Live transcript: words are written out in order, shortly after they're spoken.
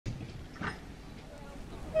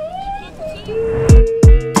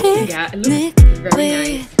yeah, it looks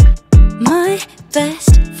very nice. My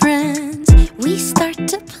best friends, we start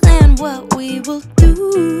to plan what we will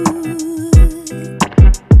do.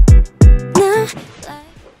 Now,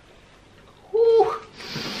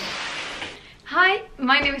 hi,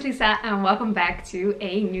 my name is Lisa and welcome back to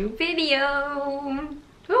a new video.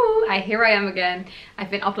 Here I am again. I've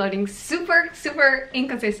been uploading super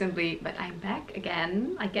inconsistently, but I'm back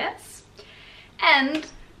again, I guess. And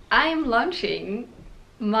I'm launching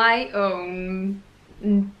my own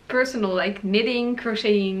personal knitting,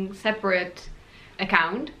 crocheting separate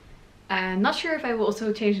account. Not sure if I will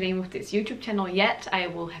also change the name of this YouTube channel yet. I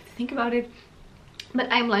will have to think about it. But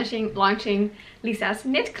I'm launching Lisa's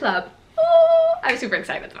Knit Club. Oh, I'm super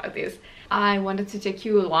excited about this. I wanted to take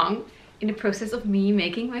you along in the process of me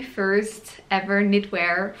making my first ever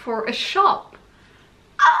knitwear for a shop.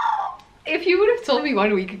 Oh, if you would have told me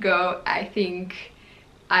 1 week ago, I think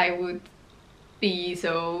I would be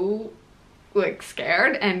so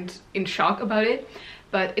scared and in shock about it.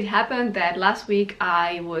 But it happened that last week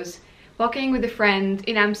I was walking with a friend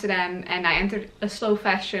in Amsterdam and I entered a slow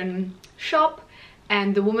fashion shop,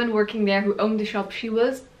 and the woman working there who owned the shop, she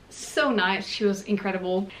was so nice, she was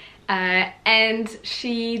incredible. And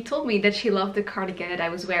she told me that she loved the cardigan that I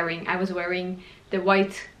was wearing. I was wearing the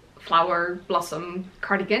white flower blossom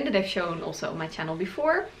cardigan that I've shown also on my channel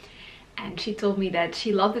before. And she told me that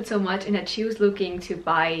she loved it so much and that she was looking to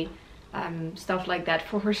buy stuff like that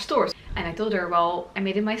for her stores. And I told her, well, I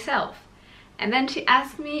made it myself. And then she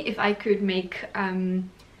asked me if I could make some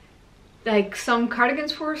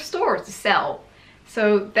cardigans for her store to sell.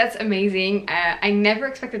 So that's amazing. I never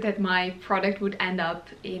expected that my product would end up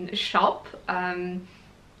in a shop.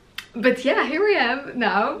 But yeah, here I am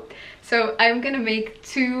now. So I'm gonna make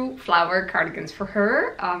 2 flower cardigans for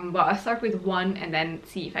her. Well, I'll start with 1 and then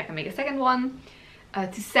see if I can make a second one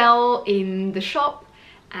to sell in the shop.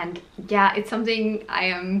 And yeah, it's something I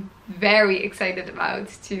am very excited about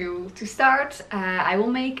to start. I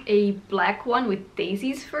will make a black one with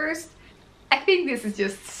daisies first. I think this is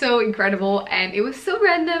just so incredible, and it was so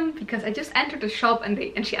random because I just entered the shop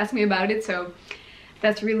and she asked me about it, so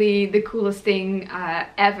that's really the coolest thing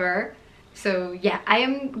ever. So yeah, I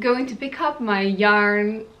am going to pick up my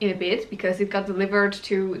yarn in a bit because it got delivered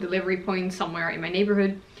to a delivery point somewhere in my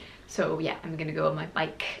neighborhood. So yeah, I'm gonna go on my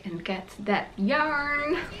bike and get that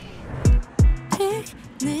yarn.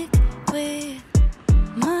 picnic with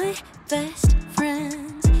my best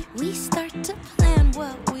friends, we start to plan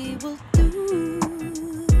what we will do.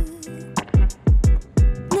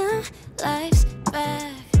 Now life's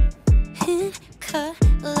back in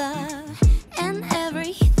color and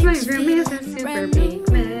everything's My room is a super big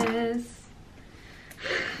mess.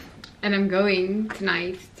 And I'm going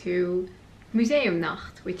tonight to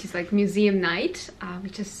Museumnacht, which is like museum night,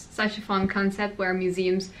 which is such a fun concept where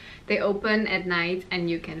museums, they open at night and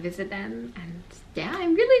you can visit them. And yeah,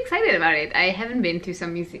 I'm really excited about it. I haven't been to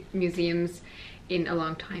some museums in a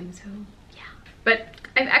long time, so yeah. But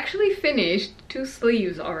I've actually finished 2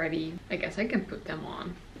 sleeves already. I guess I can put them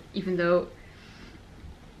on, even though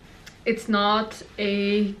it's not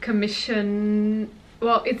a commission.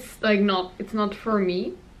 Well, it's not for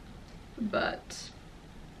me, but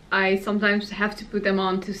I sometimes have to put them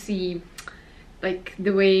on to see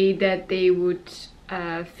the way that they would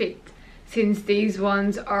fit, since these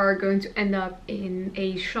ones are going to end up in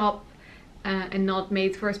a shop and not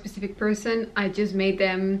made for a specific person. I just made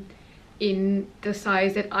them in the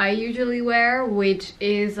size that I usually wear, which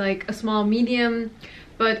is like a small medium,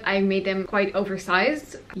 but I made them quite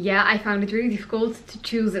oversized. Yeah, I found it really difficult to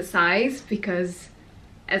choose a size because,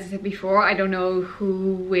 as I said before, I don't know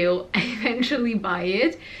who will eventually buy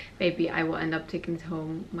it. Maybe I will end up taking it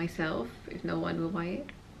home myself if no one will buy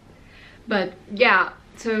it. But yeah,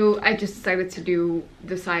 so I just decided to do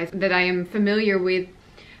the size that I am familiar with.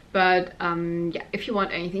 But yeah, if you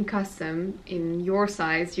want anything custom in your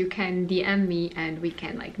size, you can DM me and we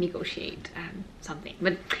can negotiate something.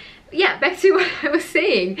 But yeah, back to what I was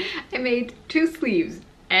saying. I made 2 sleeves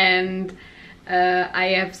and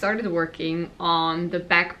I have started working on the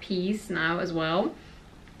back piece now as well,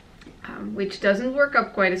 which doesn't work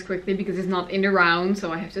up quite as quickly because it's not in the round,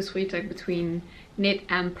 so I have to switch between knit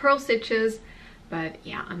and purl stitches. But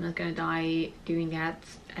yeah, I'm not gonna die doing that.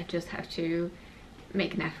 I just have to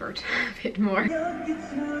make an effort a bit more. Well,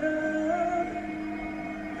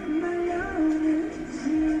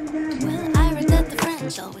 I read that the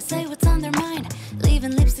French always say what's on their mind,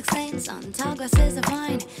 leaving lipstick stains on tall glasses of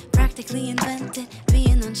wine. Practically invented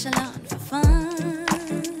being nonchalant for fun.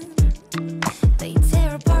 They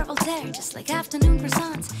tear apart Voltaire just like afternoon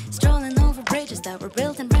croissants, strolling over bridges that were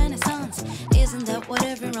built in renaissance. Isn't that what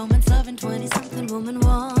every romance loving 20-something woman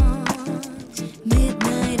wants?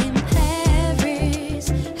 Midnight in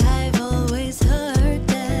Paris, I've always heard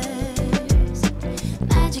there's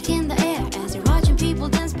magic in the air as you're watching people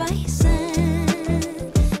dance by sand.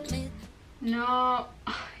 No,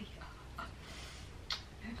 I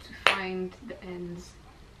have to find the ends.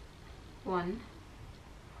 One.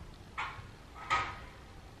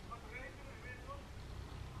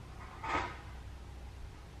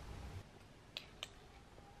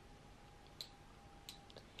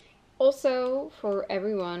 Also, for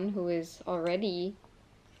everyone who is already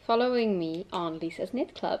following me on Lisa's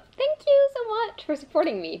Knit Club, thank you so much for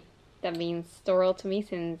supporting me. That means the world to me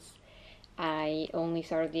since I only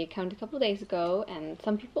started the account a couple of days ago, and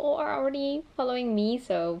some people are already following me,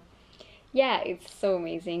 so yeah, it's so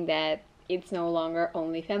amazing that it's no longer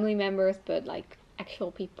only family members, but like actual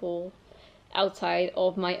people outside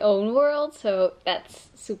of my own world, so that's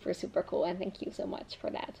super, super cool, and thank you so much for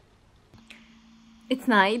that. It's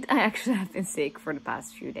night. I actually have been sick for the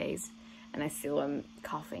past few days and I still am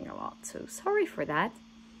coughing a lot, so sorry for that.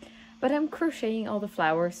 But I'm crocheting all the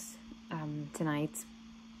flowers tonight.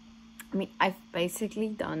 I mean, I've basically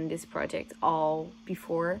done this project all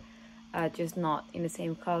before, just not in the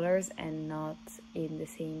same colors and not in the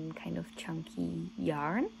same kind of chunky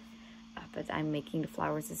yarn. But I'm making the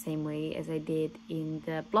flowers the same way as I did in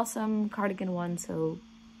the Blossom cardigan one, so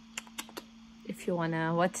if you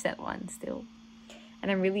wanna watch that one still. And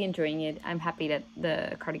I'm really enjoying it. I'm happy that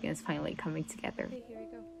the cardigan is finally coming together. Okay, here I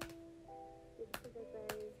go.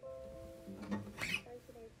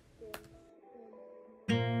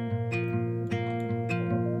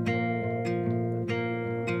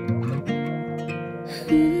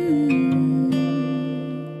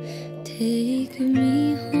 Take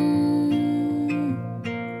me home,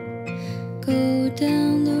 go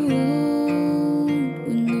down the road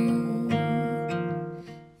we know.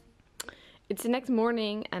 It's the next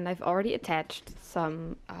morning and I've already attached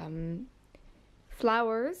some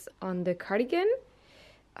flowers on the cardigan,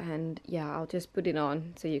 and yeah, I'll just put it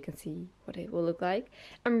on so you can see what it will look like.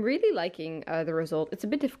 I'm really liking the result. It's a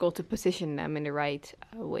bit difficult to position them in the right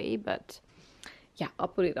way, but yeah, I'll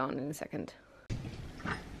put it on in a second.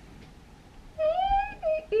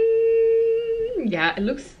 Yeah, it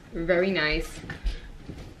looks very nice.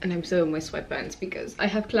 And I'm still in my sweatpants because I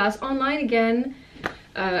have class online again.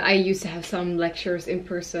 I used to have some lectures in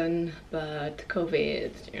person, but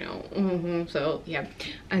COVID, you know, so yeah.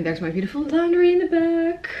 And there's my beautiful laundry in the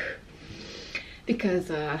back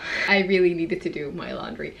because I really needed to do my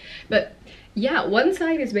laundry. But yeah, one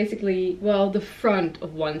side is basically, well, the front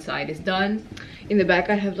of one side is done. In the back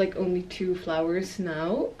I have like only 2 flowers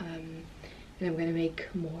now, and I'm gonna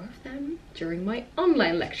make more of them during my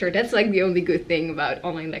online lecture. That's like the only good thing about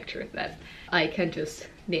online lectures, that I can just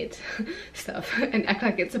knit stuff and act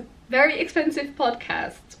like it's a very expensive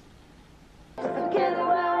podcast.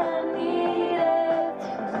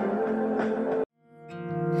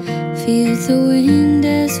 Feel the wind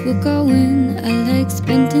as we're going. I like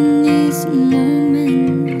spending these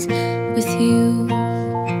moments with you.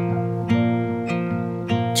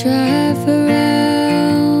 Drive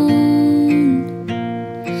around,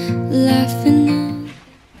 laughing.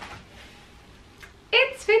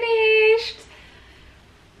 It's finished!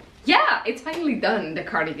 Yeah, it's finally done, the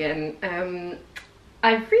cardigan.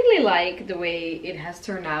 I really like the way it has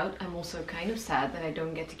turned out. I'm also kind of sad that I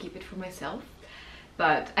don't get to keep it for myself.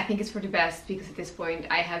 But I think it's for the best because at this point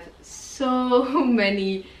I have so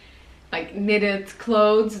many like knitted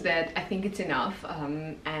clothes that I think it's enough.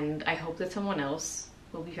 And I hope that someone else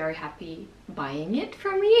will be very happy buying it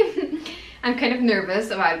from me. I'm kind of nervous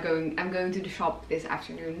about I'm going to the shop this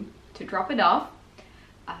afternoon to drop it off.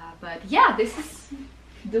 But yeah, this is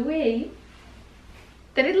the way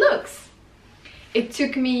that it looks. It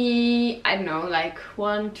took me, I don't know, like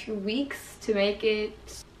 1-2 weeks to make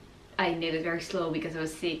it. I knitted very slow because I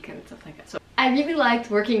was sick and stuff like that. So I really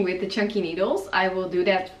liked working with the chunky needles. I will do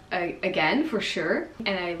that again for sure.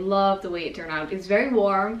 And I love the way it turned out. It's very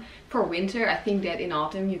warm for winter. I think that in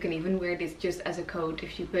autumn you can even wear this just as a coat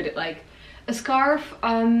if you put it like a scarf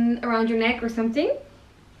around your neck or something.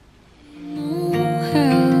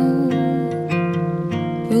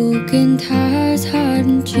 Broken tires hard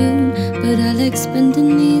in June, but I like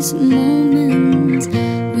spending these moments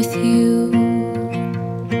with you.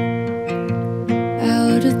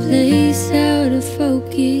 Out of place, out of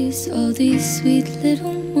focus, all these sweet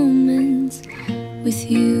little moments with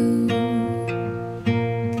you.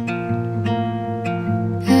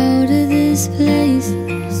 Out of this place,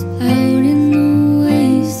 out in the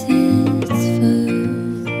waves, it's first.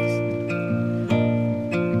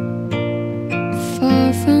 Far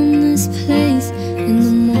from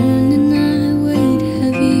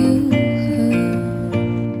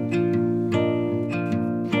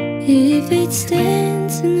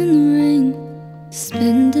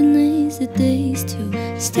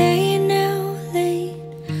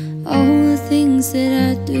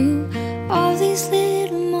things that I do, all these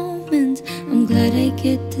little moments, I'm glad I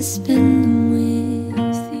get to spend them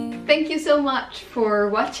with you. Thank you so much for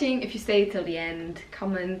watching. If you stayed till the end,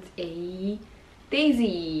 comment a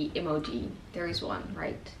daisy emoji. There is one,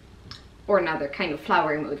 right? Or another kind of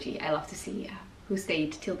flower emoji. I love to see who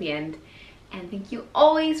stayed till the end. And thank you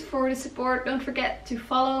always for the support. Don't forget to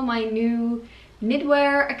follow my new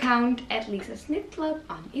knitwear account at Lisa's Knit Club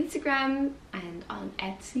on Instagram and on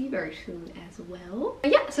Etsy very soon as well.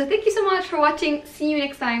 But yeah, so thank you so much for watching. See you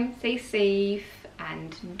next time. Stay safe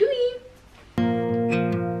and doei!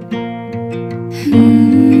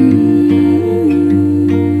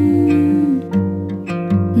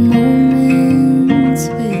 Moment